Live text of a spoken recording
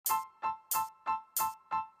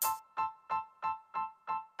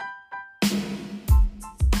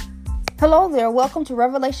Hello there, welcome to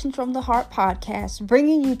Revelations from the Heart podcast,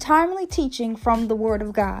 bringing you timely teaching from the Word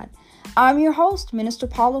of God. I'm your host, Minister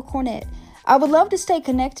Paula Cornett. I would love to stay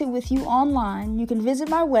connected with you online. You can visit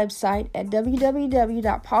my website at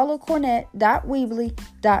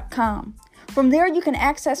www.paulacornett.weebly.com. From there, you can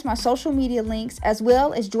access my social media links as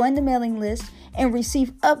well as join the mailing list and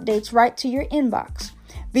receive updates right to your inbox.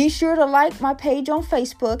 Be sure to like my page on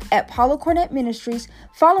Facebook at Paula Cornett Ministries,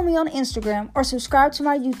 follow me on Instagram, or subscribe to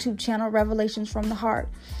my YouTube channel, Revelations from the Heart.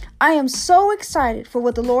 I am so excited for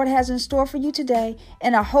what the Lord has in store for you today,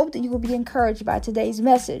 and I hope that you will be encouraged by today's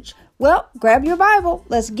message. Well, grab your Bible.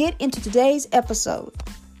 Let's get into today's episode.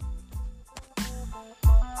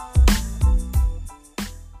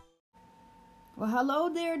 Well, hello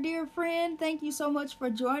there, dear friend. Thank you so much for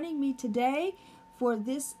joining me today for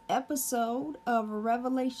this episode of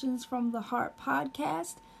Revelations from the Heart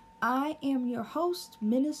podcast. I am your host,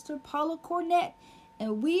 Minister Paula Cornett,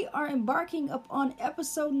 and we are embarking upon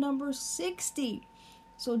episode number 60.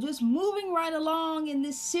 So just moving right along in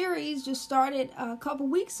this series, just started a couple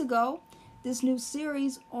weeks ago, this new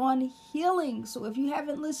series on healing. So if you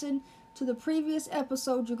haven't listened to the previous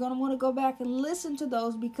episode, you're going to want to go back and listen to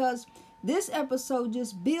those, because this episode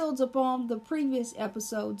just builds upon the previous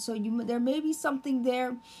episode. So there may be something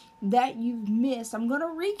there that you've missed. I'm going to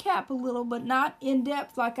recap a little, but not in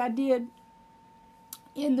depth like I did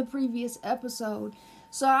in the previous episode.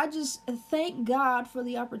 So I just thank God for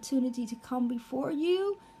the opportunity to come before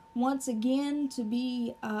you once again, to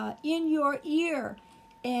be in your ear.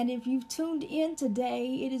 And if you've tuned in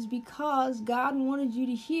today, it is because God wanted you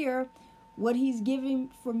to hear what He's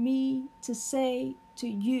giving for me to say to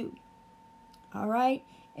you. All right.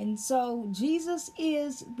 And so Jesus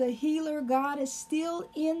is the healer. God is still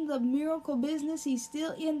in the miracle business. He's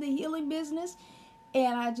still in the healing business.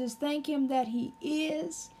 And I just thank Him that He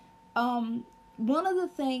is. One of the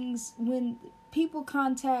things when people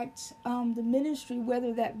contact the ministry,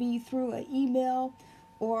 whether that be through an email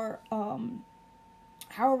or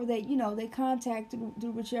however they contact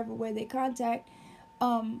through whichever way they contact,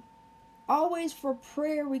 always for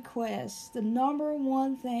prayer requests, the number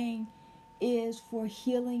one thing is for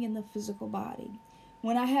healing in the physical body.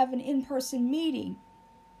 When I have an in-person meeting,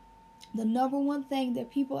 the number one thing that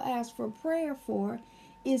people ask for prayer for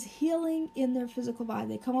is healing in their physical body.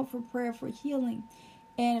 They come up for prayer for healing.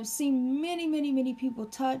 And I've seen many, many, many people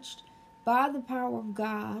touched by the power of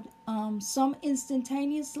God. Some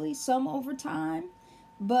instantaneously, some over time.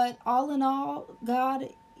 But all in all, God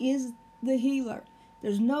is the healer.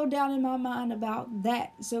 There's no doubt in my mind about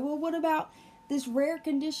that. So, well, what about this rare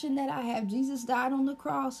condition that I have? Jesus died on the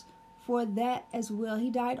cross for that as well. He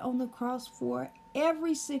died on the cross for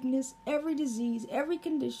every sickness, every disease, every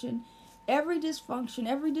condition, every dysfunction,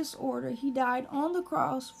 every disorder. He died on the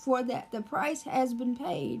cross for that. The price has been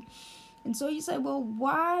paid. And so you say, well,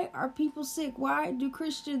 why are people sick? Why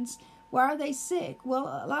are they sick?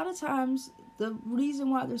 Well, a lot of times the reason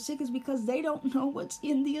why they're sick is because they don't know what's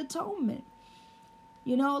in the atonement.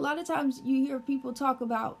 You know, a lot of times you hear people talk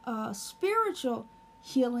about spiritual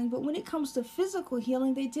healing, but when it comes to physical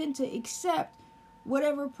healing, they tend to accept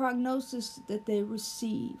whatever prognosis that they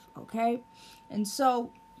receive, okay? And so,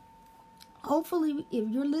 hopefully, if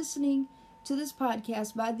you're listening to this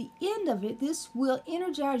podcast, by the end of it, this will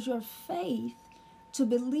energize your faith to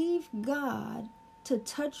believe God to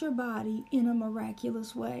touch your body in a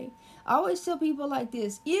miraculous way. I always tell people like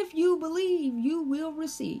this: if you believe, you will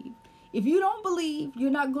receive. If you don't believe,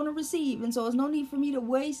 you're not going to receive. And so there's no need for me to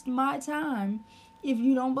waste my time if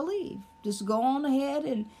you don't believe. Just go on ahead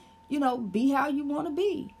and, be how you want to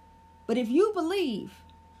be. But if you believe,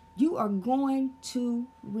 you are going to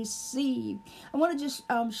receive. I want to just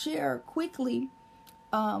share quickly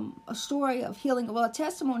a story of healing, a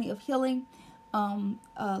testimony of healing.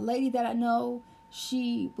 A lady that I know,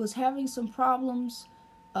 she was having some problems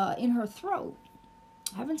in her throat.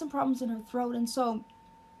 And so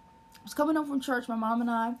I was coming home from church, my mom and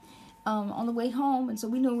I, on the way home, and so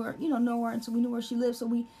we knew her, and so we knew where she lived, so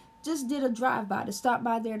we just did a drive-by to stop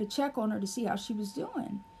by there to check on her to see how she was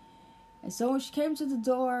doing. And so when she came to the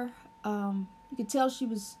door, you could tell she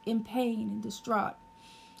was in pain and distraught.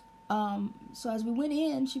 So as we went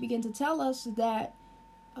in, she began to tell us that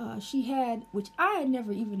she had, which I had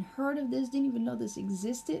never even heard of this, didn't even know this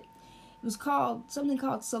existed. It was something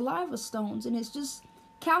called saliva stones, and it's just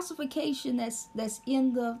calcification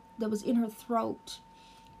that was in her throat.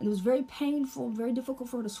 And it was very painful, very difficult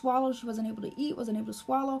for her to swallow. She wasn't able to eat, wasn't able to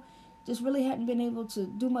swallow, just really hadn't been able to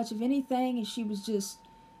do much of anything, and she was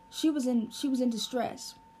in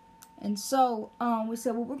distress. And so we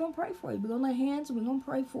said, well, we're going to pray for you. We're going to lay hands and we're going to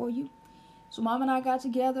pray for you. So Mom and I got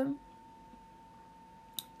together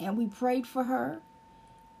And we prayed for her.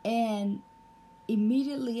 And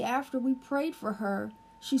immediately after we prayed for her,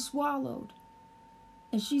 she swallowed.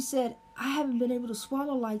 And she said, I haven't been able to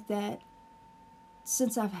swallow like that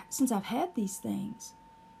since I've had these things.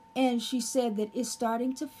 And she said that it's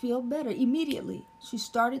starting to feel better immediately. She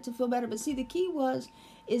started to feel better. But see, the key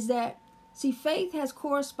is that faith has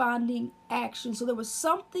corresponding action. So there was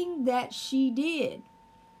something that she did.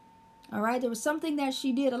 All right, there was something that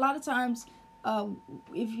she did. A lot of times,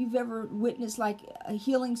 if you've ever witnessed like a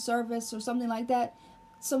healing service or something like that,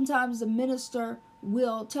 sometimes the minister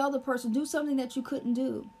will tell the person, do something that you couldn't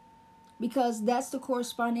do, because that's the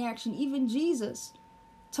corresponding action. Even Jesus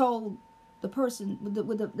told the person with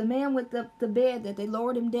the man with the bed that they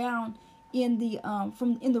lowered him down in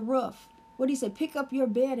the roof. What did he say? Pick up your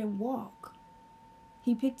bed and walk.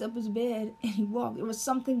 He picked up his bed and he walked. It was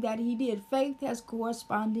something that he did. Faith has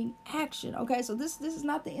corresponding action. Okay, so this is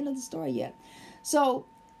not the end of the story yet. So,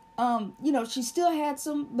 she still had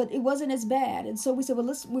some, but it wasn't as bad. And so we said,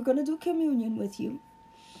 well, we're going to do communion with you.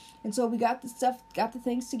 And so we got the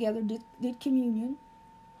things together, did communion.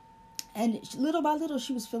 And little by little,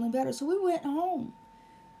 she was feeling better. So we went home.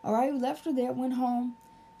 All right, we left her there, went home.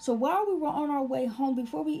 So while we were on our way home,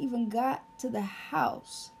 before we even got to the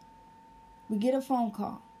house, we get a phone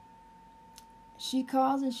call. She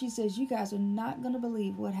calls and she says, you guys are not going to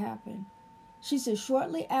believe what happened. She says,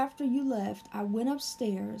 shortly after you left, I went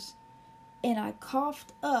upstairs and I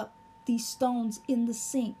coughed up these stones in the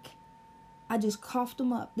sink. I just coughed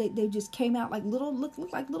them up. They just came out like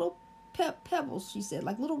looked like little pebbles, she said,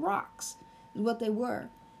 like little rocks is what they were.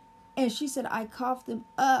 And she said, I coughed them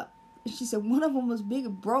up. And she said, one of them was big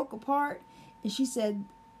and broke apart. And she said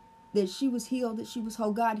that she was healed, that she was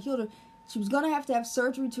whole. God healed her. She was going to have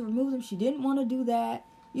surgery to remove them. She didn't want to do that,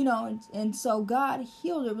 and so God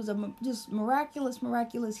healed her. It was a just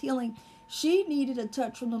miraculous healing. She needed a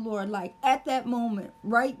touch from the Lord, like at that moment,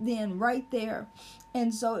 right then, right there.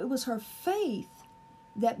 And so it was her faith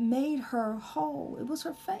that made her whole. It was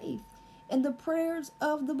her faith and the prayers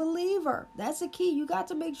of the believer. That's the key. You got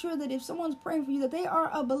to make sure that if someone's praying for you, that they are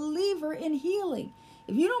a believer in healing.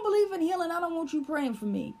 If you don't believe in healing, I don't want you praying for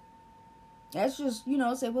me. That's just,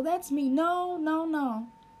 say, well, that's me. No.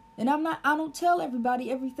 And I don't tell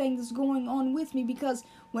everybody everything that's going on with me, because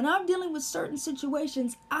when I'm dealing with certain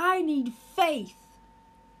situations, I need faith.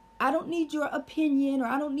 I don't need your opinion, or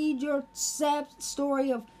I don't need your sad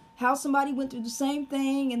story of how somebody went through the same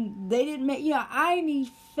thing and they didn't make, I need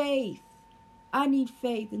faith. I need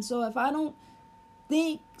faith. And so if I don't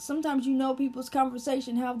think, sometimes people's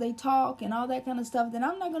conversation, how they talk and all that kind of stuff, then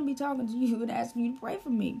I'm not going to be talking to you and asking you to pray for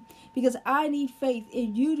me, because I need faith,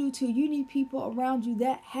 and you do too. You need people around you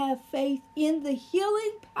that have faith in the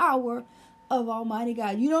healing power of Almighty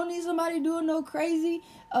God. You don't need somebody doing no crazy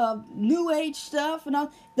new age stuff and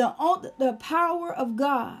all. The power of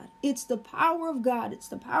God. It's the power of God. It's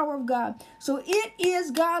the power of God. So it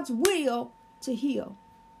is God's will to heal.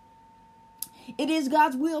 It is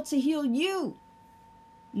God's will to heal you.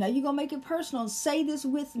 Now you're going to make it personal. Say this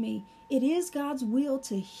with me. It is God's will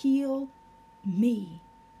to heal me.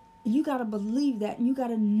 And you got to believe that, and you got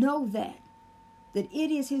to know that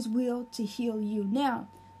it is his will to heal you. Now,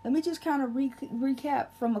 let me just kind of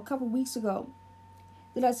recap from a couple weeks ago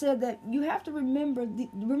that I said that you have to remember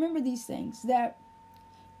these things, that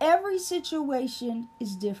every situation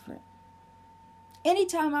is different.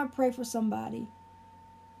 Anytime I pray for somebody,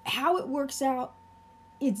 how it works out,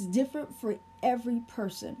 it's different for every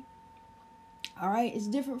person. All right, it's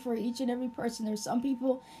different for each and every person. There's some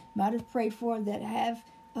people might have prayed for that have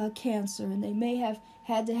cancer, and they may have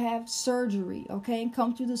had to have surgery, okay, and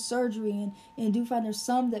come through the surgery and do fine. There's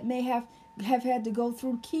some that may have had to go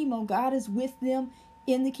through chemo. God is with them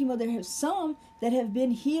in the chemo. There are some that have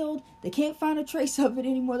been healed. They can't find a trace of it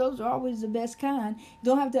anymore. Those are always the best kind. You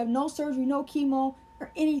don't have to have no surgery, no chemo,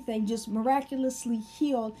 or anything, just miraculously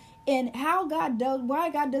healed. And why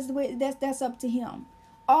God does the way, that's up to him.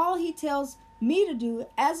 All he tells me to do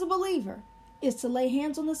as a believer is to lay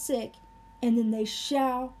hands on the sick, and then they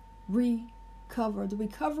shall recover. The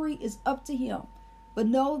recovery is up to him. But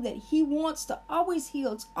know that he wants to always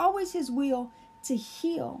heal. It's always his will to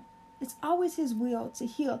heal. It's always his will to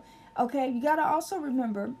heal. Okay, you got to also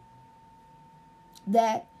remember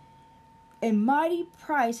that a mighty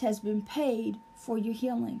price has been paid for your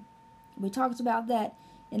healing. We talked about that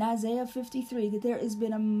in Isaiah 53, that there has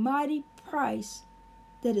been a mighty price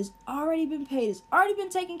that has already been paid. It's already been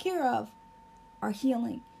taken care of, our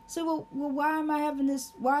healing. So, well, why am I having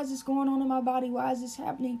this? Why is this going on in my body? Why is this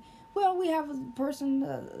happening? Well, we have a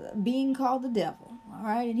person, being called the devil, all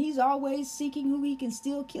right? And he's always seeking who he can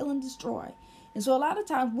steal, kill, and destroy. And so a lot of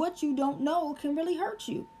times what you don't know can really hurt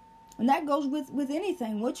you. And that goes with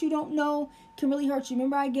anything. What you don't know can really hurt you.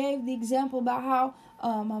 Remember I gave the example about how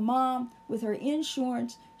my mom, with her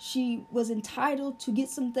insurance, she was entitled to get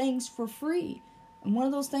some things for free. And one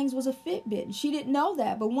of those things was a Fitbit. And she didn't know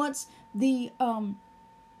that. But once the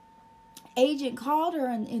agent called her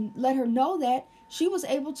and let her know that, she was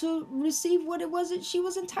able to receive what it was that she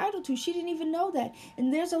was entitled to. She didn't even know that.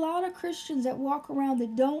 And there's a lot of Christians that walk around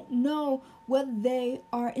that don't know what they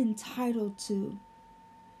are entitled to.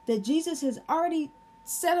 That Jesus has already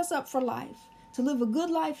set us up for life, to live a good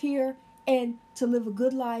life here and to live a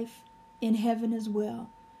good life in heaven as well.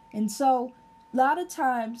 And so a lot of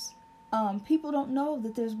times people don't know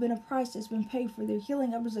that there's been a price that's been paid for their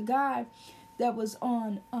healing. There was a guy that was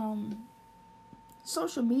on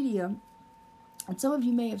social media, and some of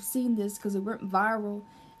you may have seen this because it went viral.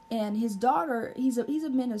 And his daughter, he's a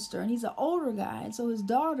minister, and he's an older guy. And so his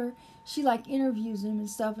daughter, she like interviews him and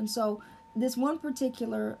stuff. And so this one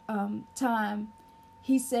particular time,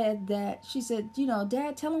 she said, Dad,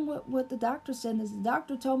 tell him what the doctor said. And the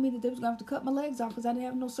doctor told me that they was going to have to cut my legs off because I didn't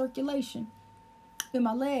have no circulation in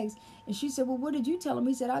my legs. And she said, well, what did you tell him?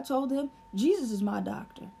 He said, I told him Jesus is my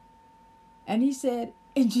doctor. And he said,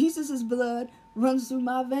 and Jesus' blood runs through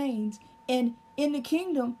my veins. And in the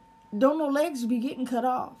kingdom, don't no legs be getting cut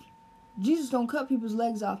off. Jesus don't cut people's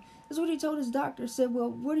legs off. That's what he told his doctor. Said, well,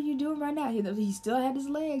 what are you doing right now? He still had his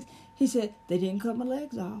legs. He said, they didn't cut my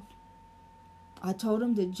legs off. I told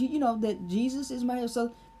him that, that Jesus is my...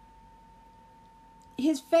 So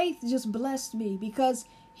his faith just blessed me because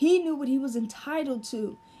he knew what he was entitled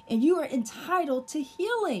to. And you are entitled to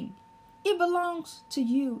healing. It belongs to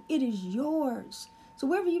you. It is yours. So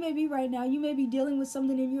wherever you may be right now, you may be dealing with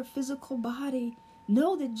something in your physical body.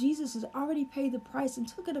 Know that Jesus has already paid the price and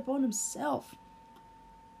took it upon himself.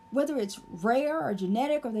 Whether it's rare or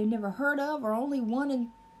genetic or they've never heard of, or only 1 in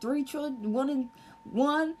 3 trillion,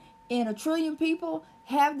 1 in a trillion people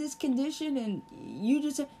have this condition, and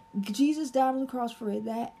Jesus died on the cross for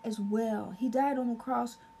that as well. He died on the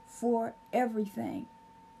cross for everything.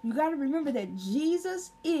 You got to remember that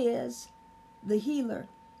Jesus is the healer.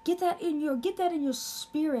 Get that in your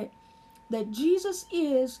spirit, that Jesus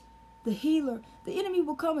is the healer. The enemy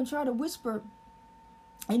will come and try to whisper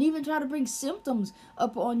and even try to bring symptoms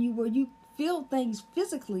upon you where you feel things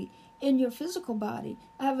physically in your physical body.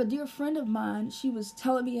 I have a dear friend of mine. She was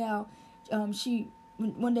telling me how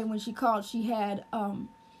one day when she called, she had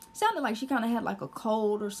sounded like she kind of had like a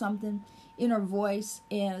cold or something in her voice.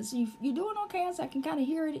 And so, you doing okay? I said, I can kind of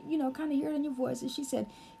hear it, kind of hear it in your voice. And she said,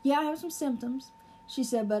 yeah, I have some symptoms. She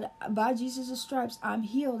said, but by Jesus' stripes, I'm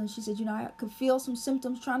healed. And she said, I could feel some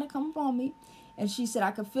symptoms trying to come upon me. And she said,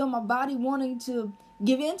 I could feel my body wanting to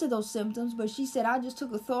give in to those symptoms. But she said, I just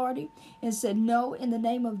took authority and said, no, in the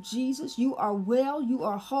name of Jesus, you are well, you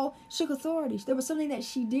are whole. She took authority. There was something that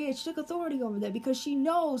she did. She took authority over that because she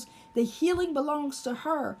knows the healing belongs to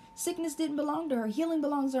her. Sickness didn't belong to her. Healing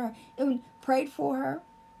belongs to her. And prayed for her.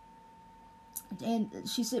 And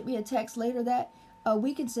she sent me a text later that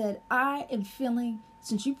week and said, I am feeling,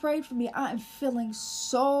 since you prayed for me, I am feeling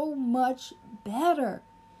so much better.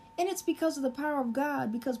 And it's because of the power of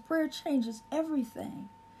God, because prayer changes everything.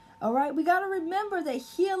 All right, we got to remember that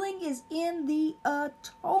healing is in the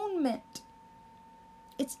atonement.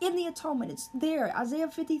 It's in the atonement. It's there. Isaiah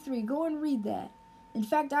 53. Go and read that. In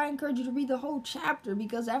fact, I encourage you to read the whole chapter,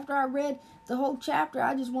 because after I read the whole chapter,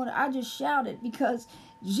 I just shouted, because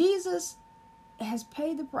Jesus has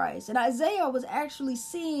paid the price. And Isaiah was actually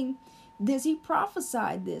seeing this. He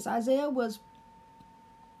prophesied this. Isaiah was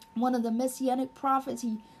one of the messianic prophets.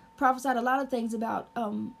 He prophesied a lot of things about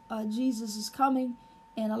Jesus is coming,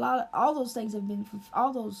 and all those things have been,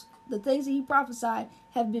 the things that he prophesied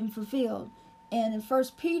have been fulfilled. And in 1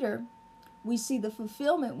 Peter, we see the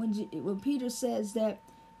fulfillment when Peter says that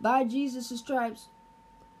by Jesus' stripes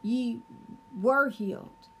ye were healed.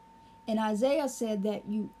 And Isaiah said that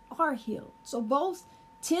you are healed. So both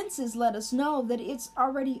tenses let us know that it's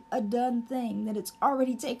already a done thing, that it's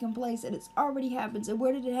already taken place, that it's already happened. And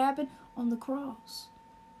where did it happen? On the cross.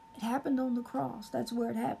 It happened on the cross. That's where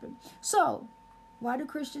it happened. So, why do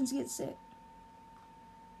Christians get sick?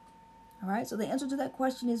 All right, so the answer to that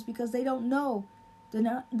question is because they don't know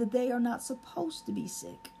that they are not supposed to be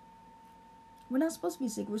sick. We're not supposed to be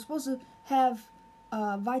sick. We're supposed to have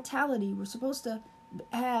vitality. We're supposed to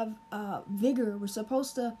have vigor. We're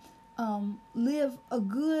supposed to live a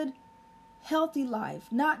good, healthy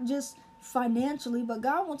life, not just financially, but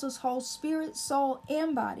God wants us whole spirit, soul,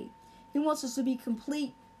 and body. He wants us to be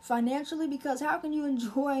complete financially, because how can you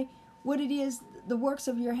enjoy what it is, the works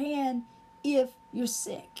of your hand, if you're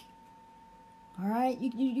sick? All right,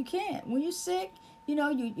 you can't. When you're sick, you're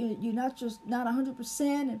not 100%,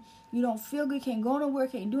 and you don't feel good, can't go nowhere,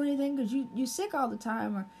 can't do anything because you're sick all the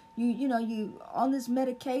time, or you on this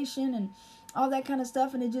medication and all that kind of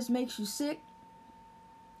stuff, and it just makes you sick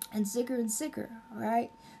and sicker and sicker. All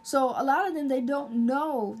right. So a lot of them, they don't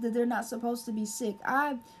know that they're not supposed to be sick.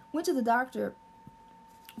 I went to the doctor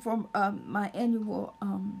for my annual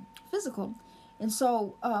physical, and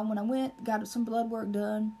so when I went, got some blood work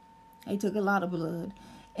done. They took a lot of blood,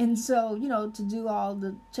 and so to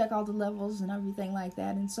do check all the levels and everything like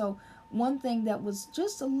that. And so one thing that was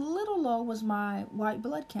just a little low was my white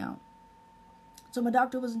blood count. So my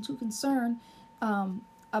doctor wasn't too concerned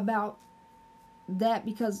about that,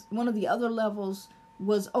 because one of the other levels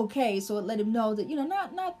was okay, so it let him know that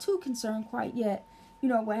not too concerned quite yet,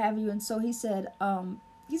 what have you. And so he said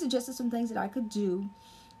he suggested some things that I could do,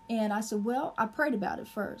 and I said, well, I prayed about it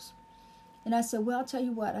first, and I said, well, I'll tell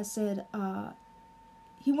you what. I said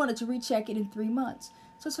he wanted to recheck it in 3 months,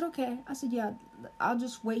 so I said, okay. I said, yeah, I'll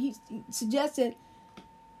just wait. He suggested,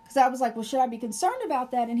 because I was like, well, should I be concerned about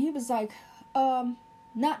that? And he was like,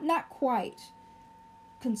 not quite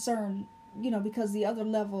concerned, because the other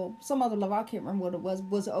level, some other level, I can't remember what it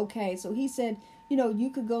was okay. So he said, you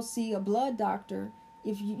could go see a blood doctor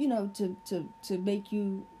if to make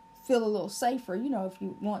you feel a little safer, if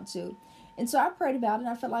you want to. And so I prayed about it, and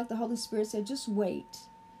I felt like the Holy Spirit said, just wait,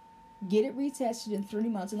 get it retested in 3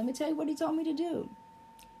 months. And let me tell you what he told me to do.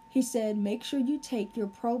 He said, make sure you take your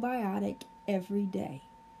probiotic every day.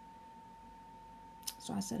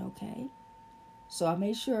 So I said, okay. So I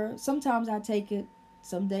made sure. Sometimes I take it.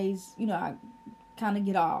 Some days, I kind of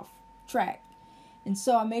get off track. And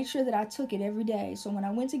so I made sure that I took it every day. So when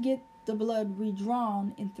I went to get the blood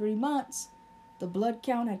redrawn in 3 months, the blood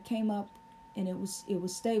count had came up, and it was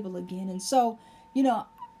stable again. And so,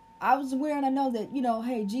 I was aware, and I know that,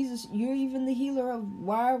 hey, Jesus, you're even the healer of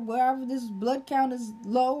wherever this blood count is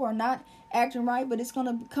low or not acting right, but it's going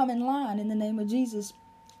to come in line in the name of Jesus.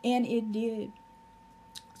 And it did.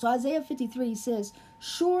 So Isaiah 53 says,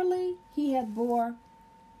 surely he hath bore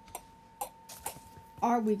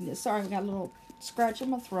our weakness. Sorry, I got a little scratch in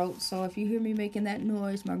my throat. So if you hear me making that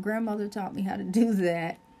noise, my grandmother taught me how to do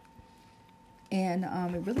that. And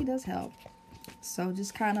it really does help. So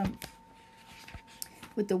just kind of,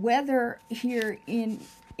 with the weather here in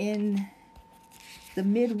the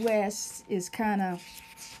Midwest is kind of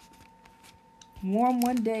warm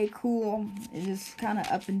one day, cool. It's just kind of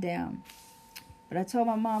up and down. But I told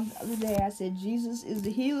my mom the other day, I said, Jesus is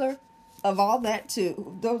the healer of all that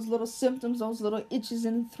too. Those little symptoms, those little itches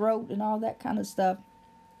in the throat and all that kind of stuff.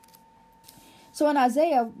 So in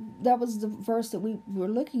Isaiah, that was the verse that we were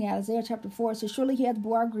looking at. Isaiah chapter 4 says, surely he hath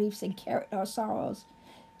bore our griefs and carried our sorrows.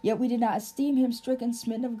 Yet we did not esteem him stricken,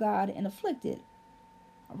 smitten of God, and afflicted.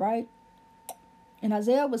 All right? And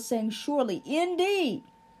Isaiah was saying, surely, indeed.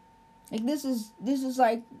 Like this is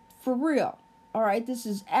like for real. All right? This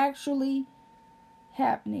is actually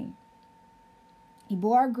happening. He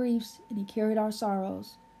bore our griefs and he carried our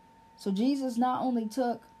sorrows. So Jesus not only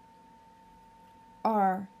took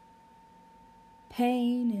our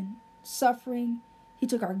pain and suffering, he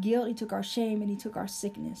took our guilt, he took our shame, and he took our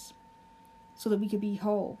sickness so that we could be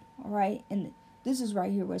whole. All right? And this is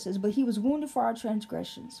right here where it says, but he was wounded for our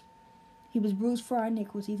transgressions. He was bruised for our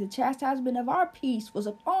iniquity. The chastisement of our peace was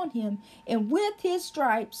upon him, and with his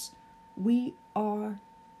stripes we are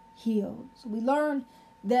healed. So we learned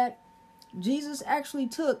that Jesus actually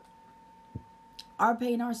took our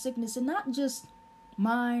pain, our sickness, and not just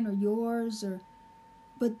mine or yours,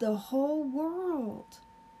 but the whole world.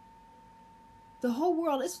 The whole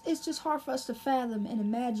world. It's just hard for us to fathom and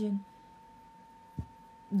imagine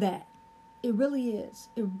that. It really is.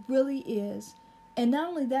 It really is. And not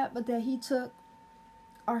only that, but that he took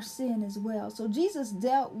our sin as well. So Jesus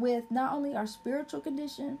dealt with not only our spiritual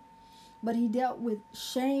condition, but he dealt with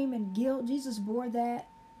shame and guilt. Jesus bore that.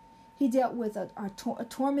 He dealt with a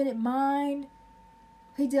tormented mind.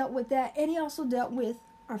 He dealt with that. And he also dealt with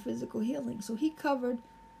our physical healing. So he covered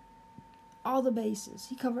all the bases.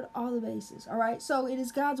 He covered all the bases. All right. So it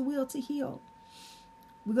is God's will to heal.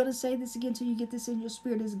 We're going to say this again until you get this in your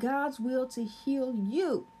spirit. It is God's will to heal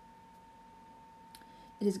you.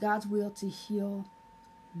 It is God's will to heal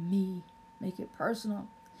me. Make it personal.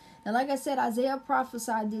 Now, like I said, Isaiah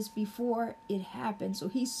prophesied this before it happened. So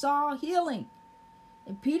he saw healing.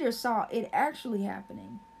 And Peter saw it actually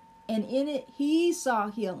happening. And in it, he saw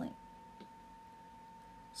healing.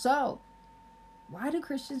 So, why do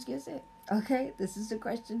Christians get sick? Okay, this is the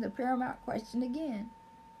question, the paramount question again.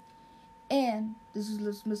 And this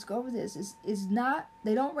is let's go over this. Is not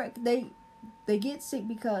they get sick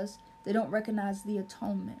because they don't recognize the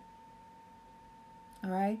atonement. All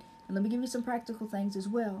right? And let me give you some practical things as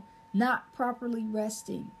well. Not properly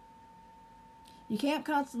resting. You can't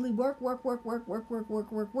constantly work,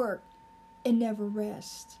 and never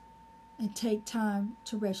rest and take time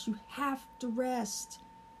to rest. You have to rest.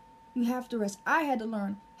 You have to rest. I had to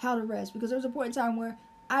learn how to rest because there was a point in time where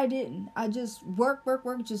I didn't. I just work,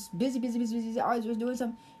 just busy. Always was doing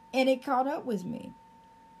something, and it caught up with me.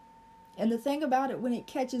 And the thing about it, when it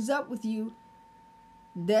catches up with you,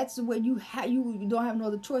 that's when you don't have no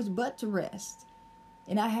other choice but to rest.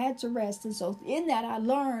 And I had to rest, and so in that I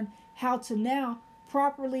learned how to now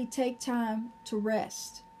properly take time to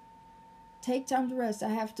rest. Take time to rest. I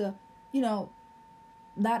have to,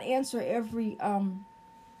 not answer every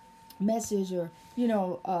message or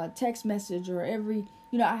text message or every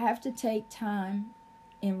I have to take time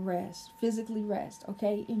and rest, physically rest,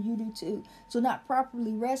 okay? And you do too. So not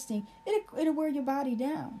properly resting, it'll wear your body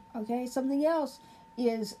down, okay? Something else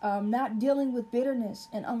is not dealing with bitterness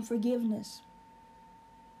and unforgiveness.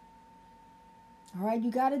 All right,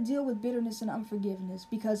 you got to deal with bitterness and unforgiveness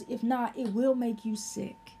because if not, it will make you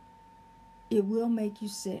sick. It will make you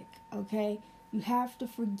sick, okay? You have to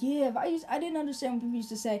forgive. I didn't understand when people used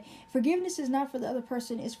to say, forgiveness is not for the other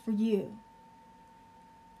person, it's for you.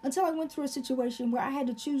 Until I went through a situation where I had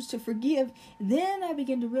to choose to forgive, then I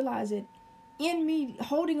began to realize it in me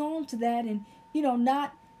holding on to that and,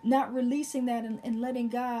 not releasing that and letting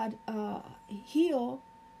God heal.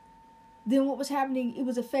 Then what was happening, it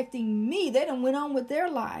was affecting me. They done went on with their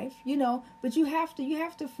life, but you have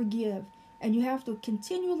to forgive and you have to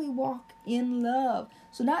continually walk in love.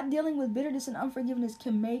 So not dealing with bitterness and unforgiveness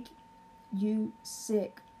can make you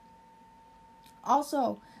sick.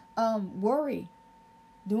 Also, worry.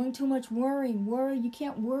 Doing too much worrying. You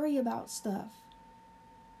can't worry about stuff.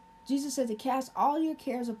 Jesus said to cast all your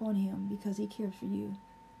cares upon him because he cares for you.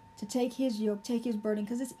 To take his yoke, take his burden,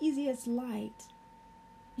 because it's easy, it's light.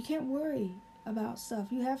 You can't worry about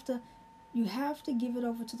stuff. You have to give it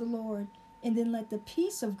over to the Lord and then let the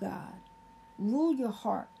peace of God rule your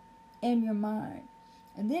heart and your mind.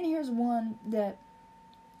 And then here's one that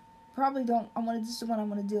this is the one I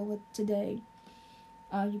want to deal with today.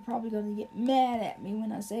 You're probably going to get mad at me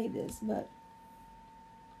when I say this, but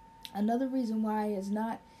another reason why is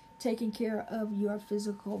not taking care of your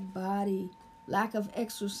physical body, lack of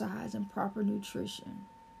exercise and proper nutrition.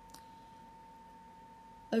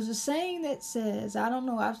 There's a saying that says, I don't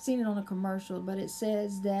know, I've seen it on a commercial, but it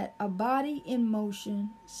says that a body in motion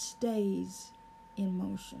stays in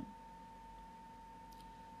motion.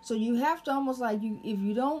 So you have to almost if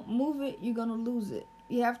you don't move it, you're going to lose it.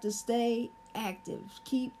 You have to stay active.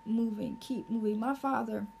 Keep moving. My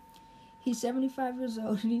father, he's 75 years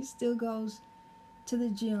old and he still goes to the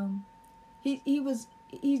gym. He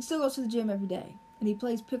still goes to the gym every day and he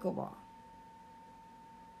plays pickleball.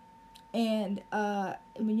 And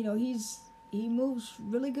he moves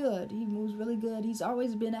really good. He's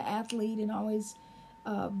always been an athlete and always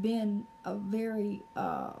been a very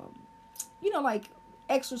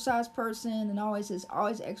exercise person and always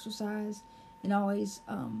exercised and always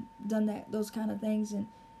done those kind of things, and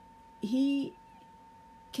he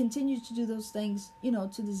continues to do those things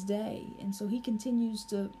to this day. And so he continues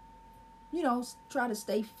to try to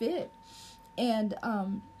stay fit, and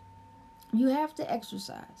you have to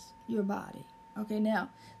exercise your body. Okay, now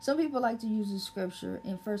some people like to use the scripture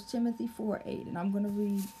in 1 Timothy 4:8, and I'm going to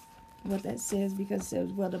read what that says because it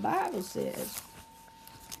says, well, the Bible says,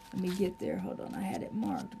 let me get there, hold on, I had it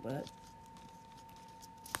marked, but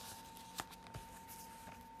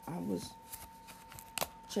I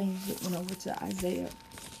changed it, went over to Isaiah.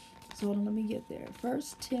 So hold on, let me get there. 1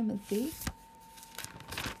 Timothy,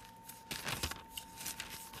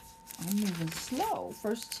 I'm moving slow.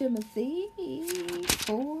 1 Timothy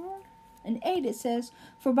 4:8, it says,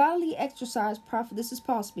 for bodily exercise this is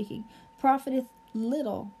Paul speaking, profiteth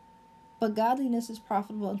little, but godliness is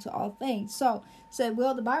profitable unto all things. So,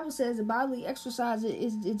 the Bible says that bodily exercise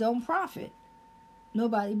it don't profit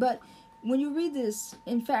nobody. But when you read this,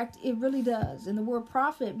 in fact, it really does. And the word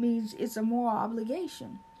profit means it's a moral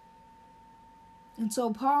obligation. And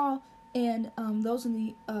so Paul and those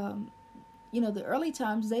in the early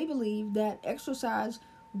times, they believed that exercise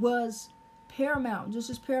was paramount,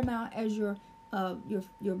 just as paramount as your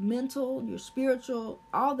mental, your spiritual,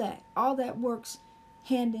 all that works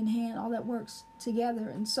hand in hand, all that works together.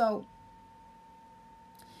 And so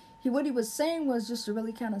what he was saying was, just to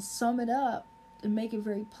really kind of sum it up and make it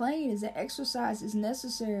very plain, is that exercise is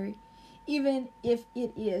necessary even if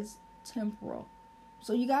it is temporal.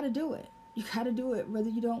 So you got to do it. You got to do it whether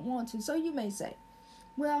you don't want to. So you may say,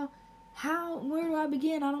 well, where do I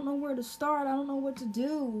begin? I don't know where to start. I don't know what to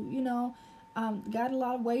do. Got a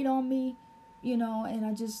lot of weight on me. and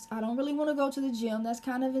I don't really want to go to the gym. That's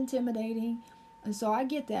kind of intimidating. And so I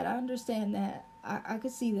get that. I understand that. I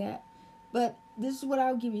could see that. But this is what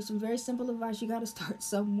I'll give you, some very simple advice. You got to start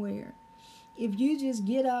somewhere. If you just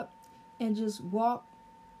get up and just walk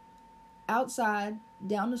outside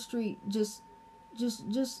down the street, just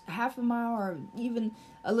half a mile or even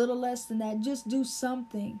a little less than that, just do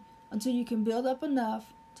something until you can build up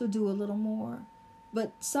enough to do a little more.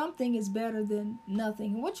 But something is better than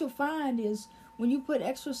nothing. And what you'll find is when you put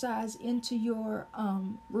exercise into your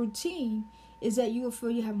routine is that you will feel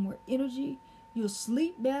you have more energy, you'll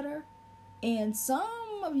sleep better, and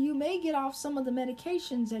some of you may get off some of the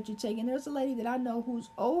medications that you're taking. There's a lady that I know who's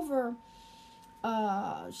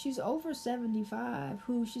she's over 75,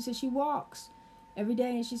 who she said she walks every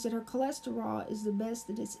day, and she said her cholesterol is the best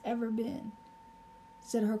that it's ever been.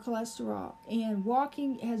 Said her cholesterol, and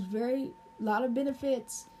walking has a lot of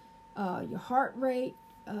benefits. Your heart rate,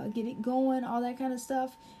 get it going, all that kind of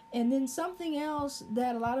stuff. And then something else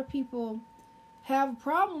that a lot of people have a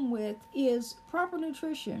problem with is proper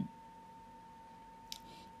nutrition.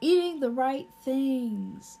 Eating the right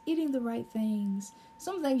things.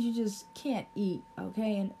 Some things you just can't eat,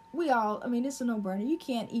 okay? And it's a no-brainer. You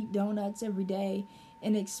can't eat donuts every day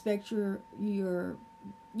and expect your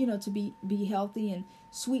to be healthy, and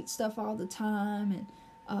sweet stuff all the time,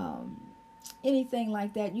 and anything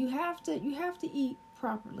like that. You have to eat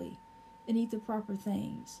properly and eat the proper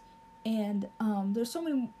things. And there's so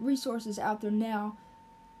many resources out there now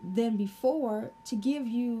than before to give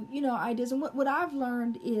you, ideas. And what I've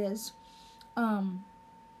learned is I've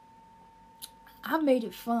made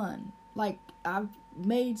it fun. Like, I've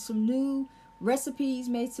made some new recipes,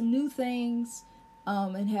 made some new things,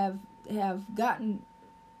 and have gotten.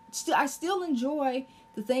 I still enjoy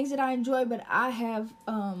the things that I enjoy, but I have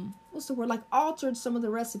altered some of the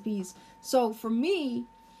recipes. So for me,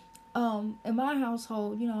 in my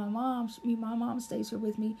household, my mom stays here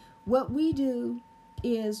with me. What we do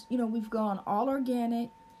is, we've gone all organic,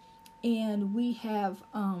 and we have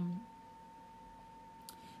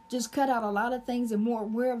just cut out a lot of things and more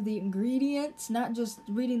aware of the ingredients, not just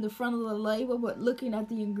reading the front of the label, but looking at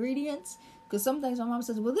the ingredients. Because some things my mom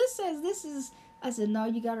says, well, this says this is. I said, no,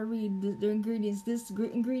 you got to read the ingredients. This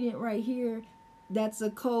ingredient right here, that's a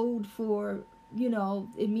code for,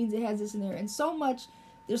 it means it has this in there. And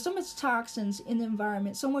there's so much toxins in the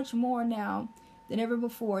environment, so much more now than ever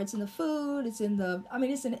before. It's in the food, it's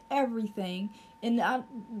in everything. And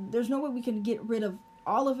there's no way we can get rid of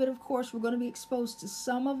all of it, of course. We're going to be exposed to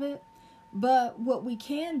some of it. But what we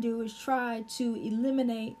can do is try to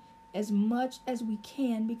eliminate as much as we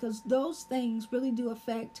can, because those things really do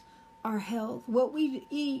affect our health. What we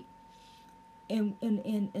eat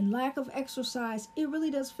and lack of exercise, it really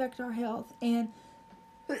does affect our health. And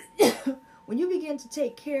when you begin to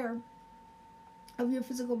take care of your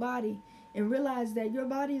physical body and realize that your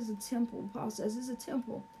body is a temple, Paul says it's a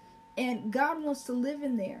temple, and God wants to live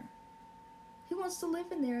in there. He wants to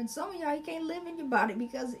live in there. And some of y'all, you can't live in your body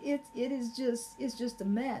because it's just a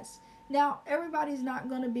mess. Now, everybody's not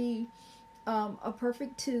going to be a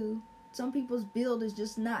perfect two. Some people's build is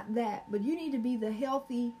just not that. But you need to be the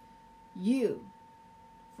healthy you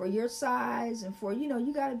for your size, and for, you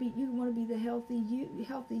want to be the healthy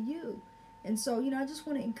you. And so, I just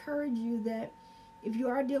want to encourage you that if you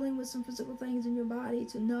are dealing with some physical things in your body,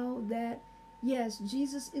 to know that, yes,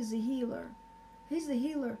 Jesus is a healer. He's a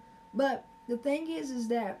healer. But the thing is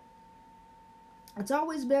that it's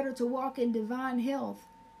always better to walk in divine health,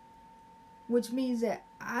 which means that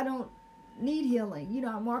I don't need healing.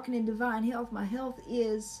 I'm walking in divine health. My health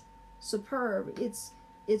is superb.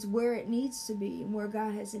 It's where it needs to be and where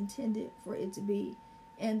God has intended for it to be.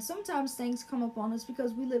 And sometimes things come upon us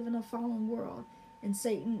because we live in a fallen world, and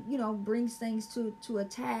Satan, brings things to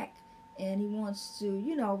attack, and he wants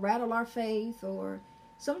to, rattle our faith, or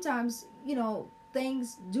sometimes,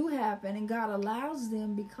 things do happen and God allows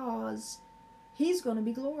them because he's going to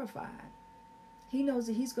be glorified. He knows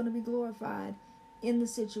that he's going to be glorified in the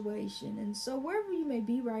situation. And so wherever you may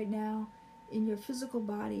be right now in your physical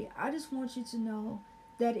body, I just want you to know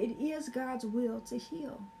that it is God's will to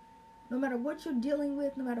heal. No matter what you're dealing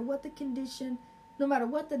with, no matter what the condition, no matter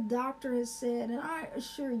what the doctor has said, and I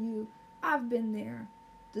assure you, I've been there.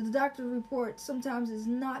 The doctor's report sometimes is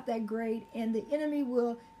not that great, and the enemy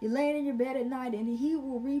you're laying in your bed at night, and he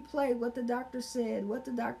will replay what the doctor said,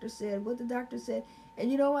 And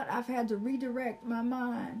you know what? I've had to redirect my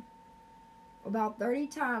mind about 30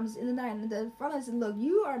 times in the night. And the father said, look,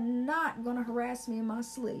 you are not going to harass me in my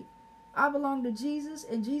sleep. I belong to Jesus,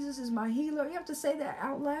 and Jesus is my healer. You have to say that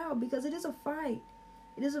out loud, because it is a fight.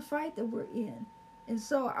 It is a fight that we're in. And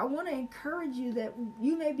so I want to encourage you that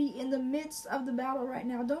you may be in the midst of the battle right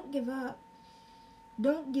now. Don't give up.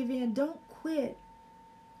 Don't give in. Don't quit.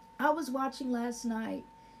 I was watching last night,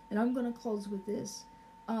 and I'm going to close with this,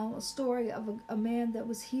 a story of a man that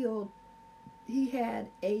was healed. He had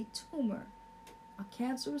a tumor, a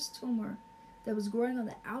cancerous tumor that was growing on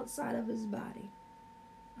the outside of his body.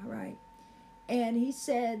 All right. And he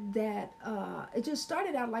said that it just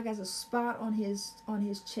started out like as a spot on his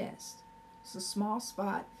chest. It's a small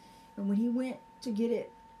spot. And when he went to get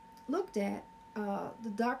it looked at, the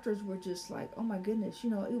doctors were just like, oh my goodness,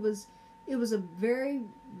 it was a very,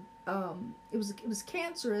 it was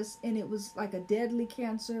cancerous, and it was like a deadly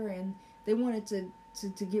cancer, and they wanted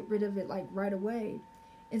to get rid of it like right away.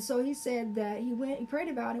 And so he said that he prayed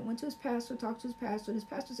about it, went to his pastor, talked to his pastor, and his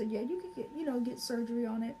pastor said, yeah, you could get surgery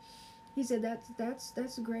on it. He said,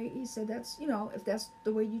 that's great. He said, that's, if that's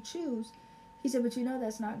the way you choose. He said, but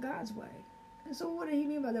that's not God's way. And so what did he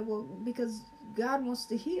mean by that? Well, because God wants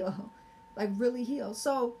to heal, like really heal.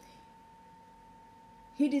 So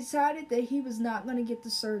he decided that he was not going to get the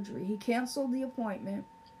surgery. He canceled the appointment.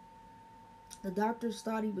 The doctors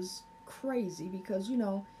thought he was crazy because,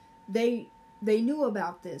 they knew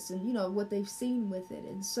about this and, what they've seen with it.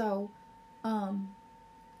 And so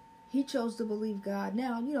he chose to believe God.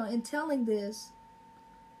 Now, in telling this,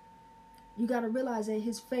 you got to realize that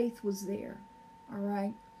his faith was there. All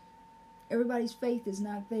right? Everybody's faith is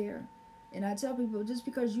not there. And I tell people, just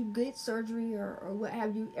because you get surgery or what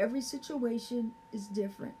have you, every situation is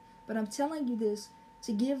different. But I'm telling you this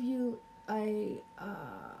to give you a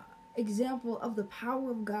example of the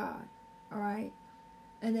power of God. All right?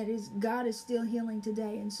 And that is, God is still healing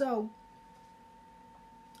today. And so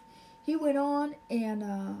he went on,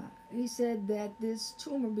 and he said that this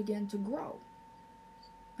tumor began to grow.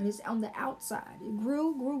 And it's on the outside. It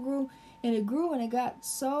grew, and it grew, and it got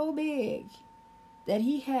so big that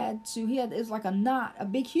it was like a knot, a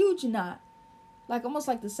big, huge knot, like almost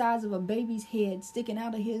like the size of a baby's head sticking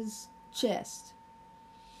out of his chest.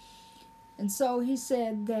 And so he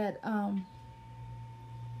said that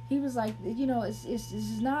he was like, this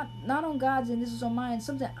is not on God's end, this is on mine,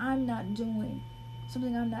 something I'm not doing.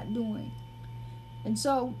 And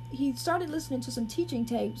so he started listening to some teaching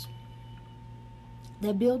tapes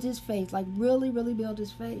that build his faith, like really, really build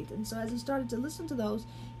his faith. And so as he started to listen to those,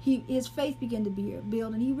 his faith began to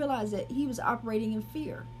build, and he realized that he was operating in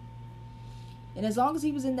fear. And as long as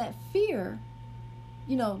he was in that fear,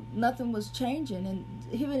 nothing was changing. And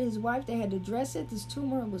him and his wife, they had to dress it. This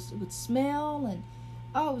tumor would smell, and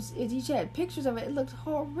he had pictures of it. It looked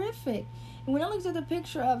horrific. And when I looked at the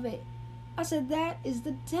picture of it, I said, that is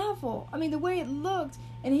the devil. I mean, the way it looked.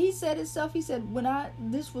 And he said himself,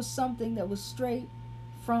 this was something that was straight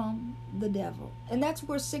from the devil. And that's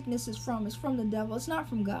where sickness is from. It's from the devil. It's not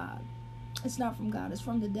from God. It's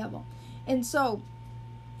from the devil. And so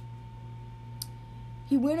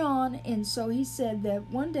he went on, and so he said that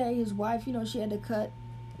one day his wife, she had to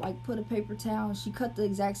put a paper towel, and she cut the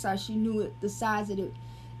exact size. She knew it, the size that it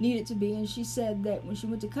needed to be. And she said that when she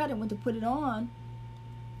went to put it on,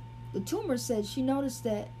 the tumor said she noticed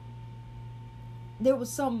that there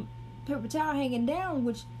was some paper towel hanging down,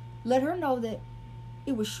 which let her know that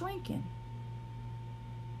it was shrinking.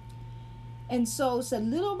 And so said,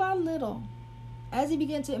 little by little, as he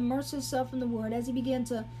began to immerse himself in the Word, as he began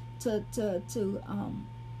to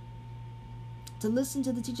listen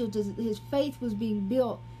to the teacher, his faith was being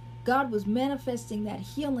built. God was manifesting that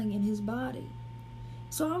healing in his body.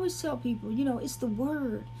 So I always tell people, it's the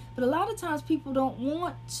Word. But a lot of times people don't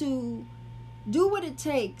want to do what it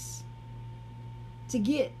takes to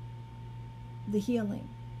get the healing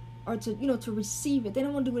or to receive it. They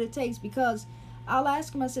don't want to do what it takes, because I'll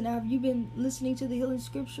ask them, I said, now, have you been listening to the healing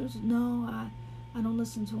scriptures? No, I don't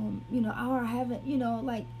listen to them. Or I haven't,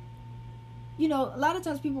 a lot of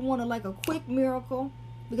times people want a quick miracle,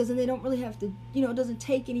 because then they don't really have to, it doesn't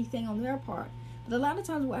take anything on their part. But a lot of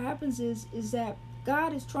times what happens is that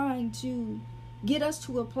God is trying to get us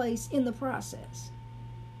to a place in the process.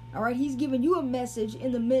 All right, he's giving you a message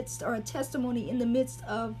in the midst, or a testimony in the midst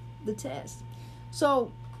of the test.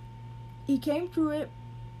 So he came through it,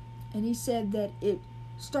 and he said that it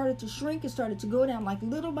started to shrink. It started to go down, like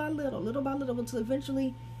little by little, until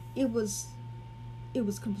eventually it was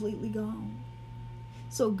completely gone.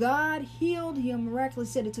 So God healed him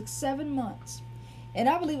miraculously. Said it took 7 months. And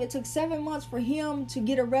I believe it took 7 months for him to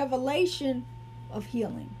get a revelation of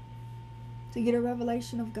healing. To get a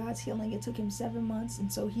revelation of God's healing. It took him 7 months.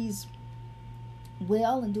 And so he's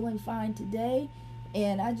well and doing fine today.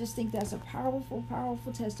 And I just think that's a powerful,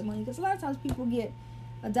 powerful testimony. Because a lot of times people get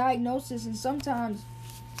a diagnosis, and sometimes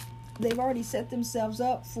they've already set themselves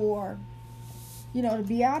up for to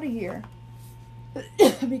be out of here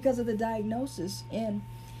because of the diagnosis. And,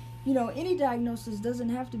 any diagnosis doesn't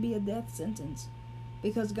have to be a death sentence,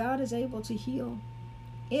 because God is able to heal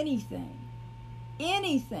anything.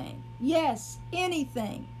 Anything. Yes,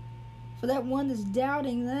 anything. For that one that's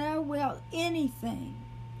doubting, anything.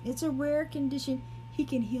 It's a rare condition. He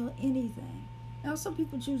can heal anything. Now, some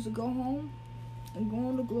people choose to go home and go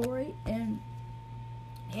on to glory. And,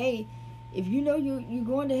 hey, if you're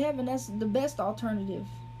going to heaven, that's the best alternative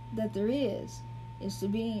that there is to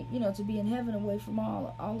be in heaven away from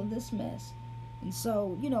all of this mess. And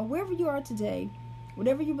so, wherever you are today,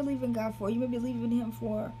 whatever you believe in God for, you may believe in Him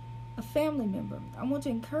for a family member. I want to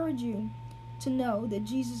encourage you to know that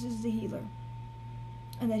Jesus is the healer,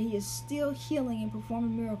 and that He is still healing and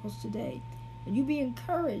performing miracles today. And you be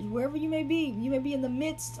encouraged wherever you may be. You may be in the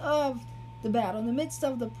midst of the battle, in the midst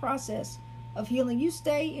of the process of healing. You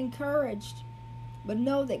stay encouraged, but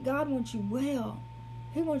know that God wants you well.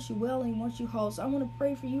 He wants you well, and He wants you whole. So I want to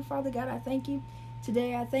pray for you. Father God, I thank you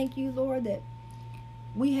today. I thank you, Lord, that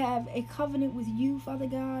we have a covenant with you, Father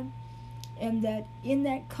God, and that in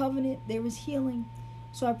that covenant there is healing.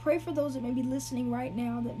 So I pray for those that may be listening right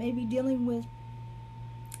now, that may be dealing with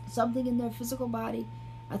something in their physical body.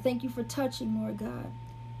 I thank you for touching, Lord God.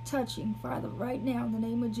 Touching, Father, right now in the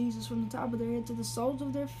name of Jesus, from the top of their head to the soles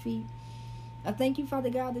of their feet. I thank you, Father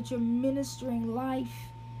God, that you're ministering life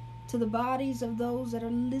to the bodies of those that are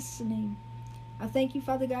listening. I thank you,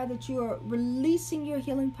 Father God, that you are releasing your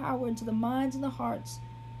healing power into the minds and the hearts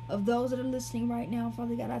of those that are listening right now,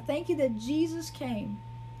 Father God. I thank you that Jesus came,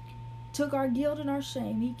 took our guilt and our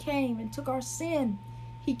shame. He came and took our sin.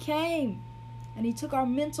 He came and He took our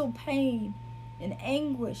mental pain and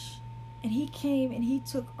anguish. And He came and He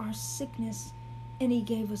took our sickness and He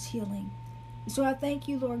gave us healing. And so I thank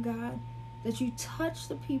you, Lord God, that you touch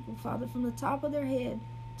the people, Father, from the top of their head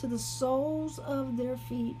to the soles of their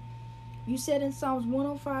feet. You said in Psalms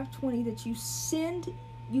 105:20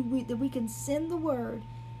 that that we can send the word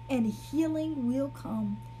and healing will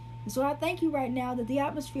come. And so I thank you right now that the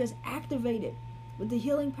atmosphere is activated with the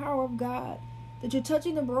healing power of God, that you're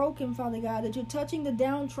touching the broken, Father God, that you're touching the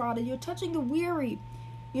downtrodden, you're touching the weary,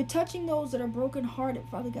 you're touching those that are brokenhearted,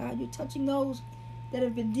 Father God. You're touching those that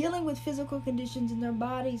have been dealing with physical conditions in their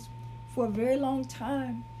bodies for a very long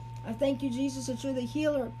time. I thank you, Jesus, that you're the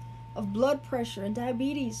healer of blood pressure and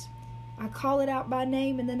diabetes. I call it out by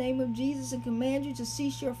name in the name of Jesus and command you to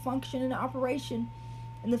cease your function and operation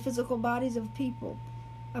in the physical bodies of people.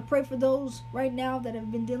 I pray for those right now that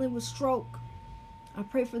have been dealing with stroke. I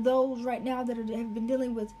pray for those right now that have been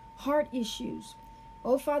dealing with heart issues.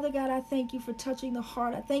 Oh, Father God, I thank you for touching the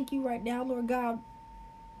heart. I thank you right now, Lord God,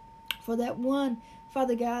 for that one,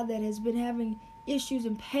 Father God, that has been having issues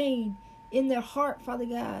and pain in their heart, Father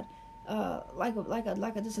God,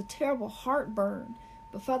 just a terrible heartburn.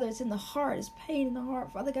 But Father, it's in the heart. It's pain in the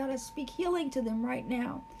heart. Father God, I speak healing to them right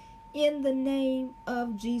now in the name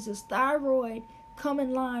of Jesus. Thyroid, come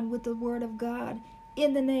in line with the word of God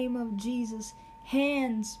in the name of Jesus.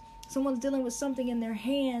 Hands, someone's dealing with something in their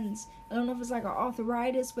hands. I don't know if it's like an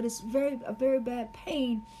arthritis, but it's a very bad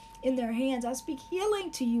pain in their hands. I speak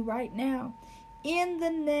healing to you right now in the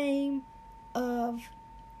name of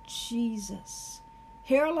Jesus.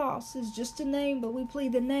 Hair loss is just a name, but we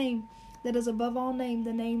plead the name that is above all name,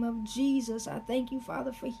 the name of Jesus. I thank you,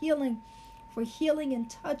 Father, for healing and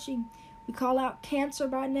touching. We call out cancer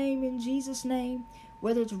by name in Jesus' name,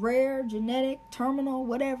 whether it's rare, genetic, terminal,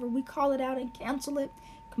 whatever. We call it out and cancel it.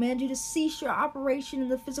 Command you to cease your operation in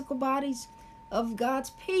the physical bodies of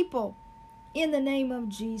God's people in the name of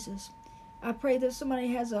Jesus. I pray that somebody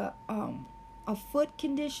has a foot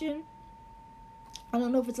condition. I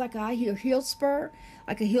don't know if it's like a heel spur,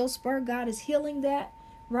 God is healing that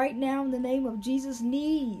right now in the name of Jesus.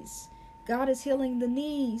 Knees, God is healing the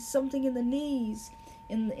knees, something in the knees,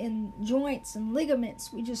 in joints and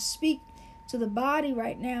ligaments. We just speak to the body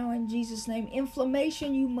right now in Jesus' name.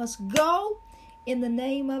 Inflammation, you must go in the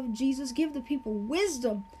name of Jesus. Give the people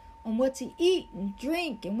wisdom on what to eat and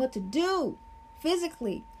drink and what to do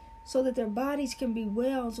physically so that their bodies can be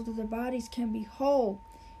well, so that their bodies can be whole.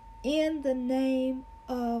 In the name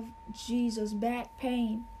of Jesus. Back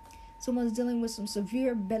pain. Someone's dealing with some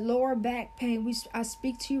severe lower back pain. I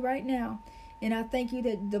speak to you right now. And I thank you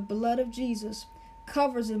that the blood of Jesus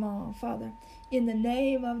covers them all, Father. In the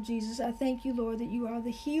name of Jesus, I thank you, Lord, that you are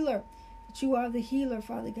the healer. That you are the healer,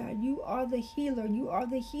 Father God. You are the healer. You are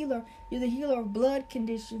the healer. You're the healer of blood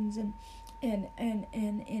conditions and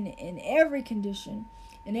every condition,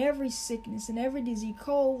 in every sickness, in every disease,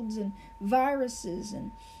 colds and viruses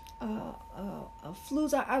and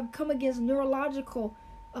flus. I come against neurological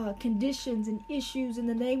conditions and issues in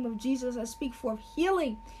the name of Jesus. I speak forth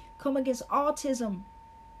healing. Come against autism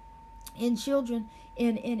in children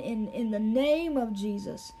in the name of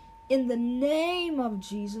Jesus. In the name of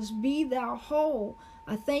Jesus, be thou whole.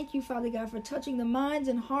 I thank you, Father God, for touching the minds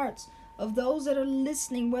and hearts of those that are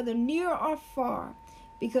listening, whether near or far,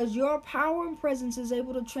 because your power and presence is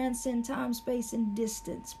able to transcend time, space, and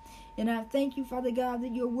distance. And I thank you, Father God,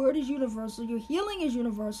 that your word is universal, your healing is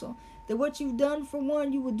universal, that what you've done for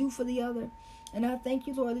one, you will do for the other. And I thank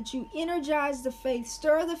you, Lord, that you energize the faith,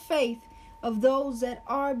 stir the faith of those that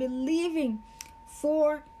are believing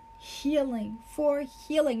for healing,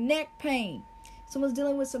 neck pain. Someone's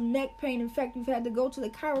dealing with some neck pain. In fact, you've had to go to the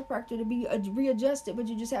chiropractor to be readjusted, but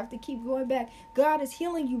you just have to keep going back. God is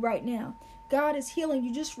healing you right now. God is healing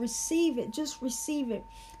you. Just receive it. Just receive it.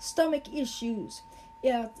 Stomach issues.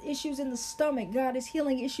 Issues in the stomach. God is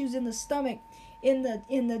healing issues in the stomach, in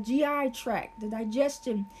the GI tract, the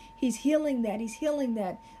digestion. He's healing that. He's healing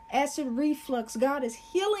that. Acid reflux. God is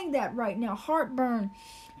healing that right now. Heartburn.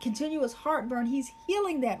 Continuous heartburn. He's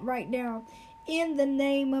healing that right now. In the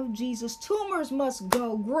name of Jesus. Tumors must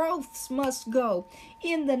go. Growths must go.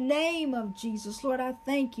 In the name of Jesus. Lord, I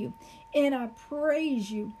thank you and I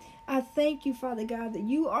praise you. I thank you, Father God, that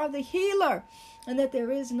you are the healer and that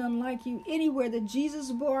there is none like you anywhere, that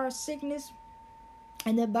Jesus bore our sickness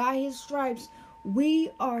and that by his stripes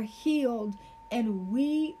we are healed and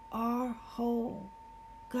we are whole.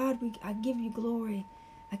 God, I give you glory.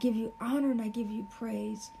 I give you honor and I give you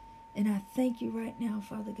praise. And I thank you right now,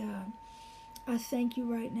 Father God. I thank you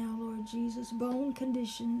right now, Lord Jesus. Bone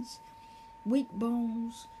conditions, weak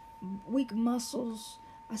bones, weak muscles.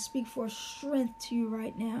 I speak for strength to you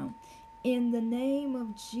right now. In the name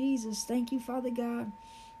of Jesus. Thank you, Father God,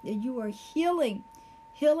 that you are healing.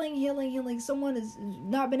 Healing. Someone has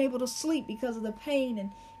not been able to sleep because of the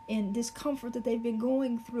pain and discomfort that they've been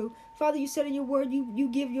going through. Father, you said in your word, you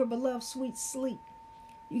give your beloved sweet sleep.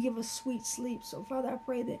 You give us sweet sleep. So, Father, I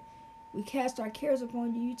pray that we cast our cares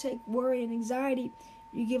upon you. You take worry and anxiety.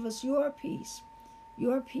 You give us your peace.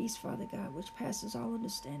 Your peace, Father God, which passes all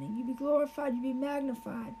understanding. You be glorified. You be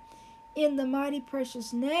magnified. In the mighty,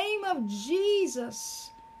 precious name of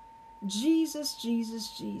Jesus. Jesus,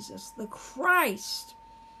 the Christ.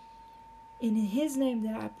 In his name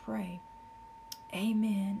that I pray.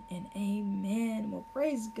 Amen and amen. Well,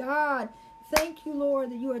 praise God. Thank you, Lord,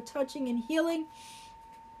 that you are touching and healing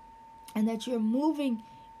and that you're moving.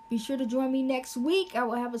 Be sure to join me next week. I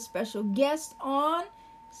will have a special guest on,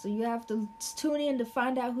 so you have to tune in to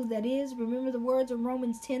find out who that is. Remember the words in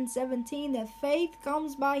Romans 10:17, that faith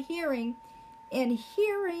comes by hearing, and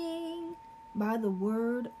hearing by the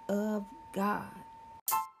word of God.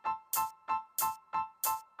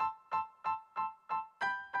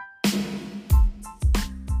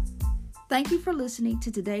 Thank you for listening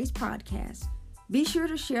to today's podcast. Be sure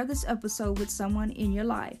to share this episode with someone in your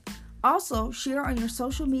life. Also, share on your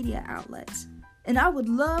social media outlets. And I would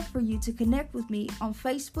love for you to connect with me on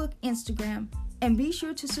Facebook, Instagram, and be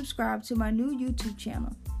sure to subscribe to my new YouTube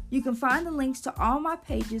channel. You can find the links to all my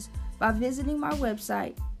pages by visiting my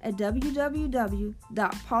website at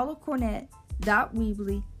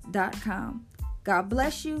www.paulacornett.weebly.com. God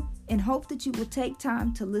bless you and hope that you will take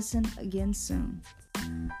time to listen again soon.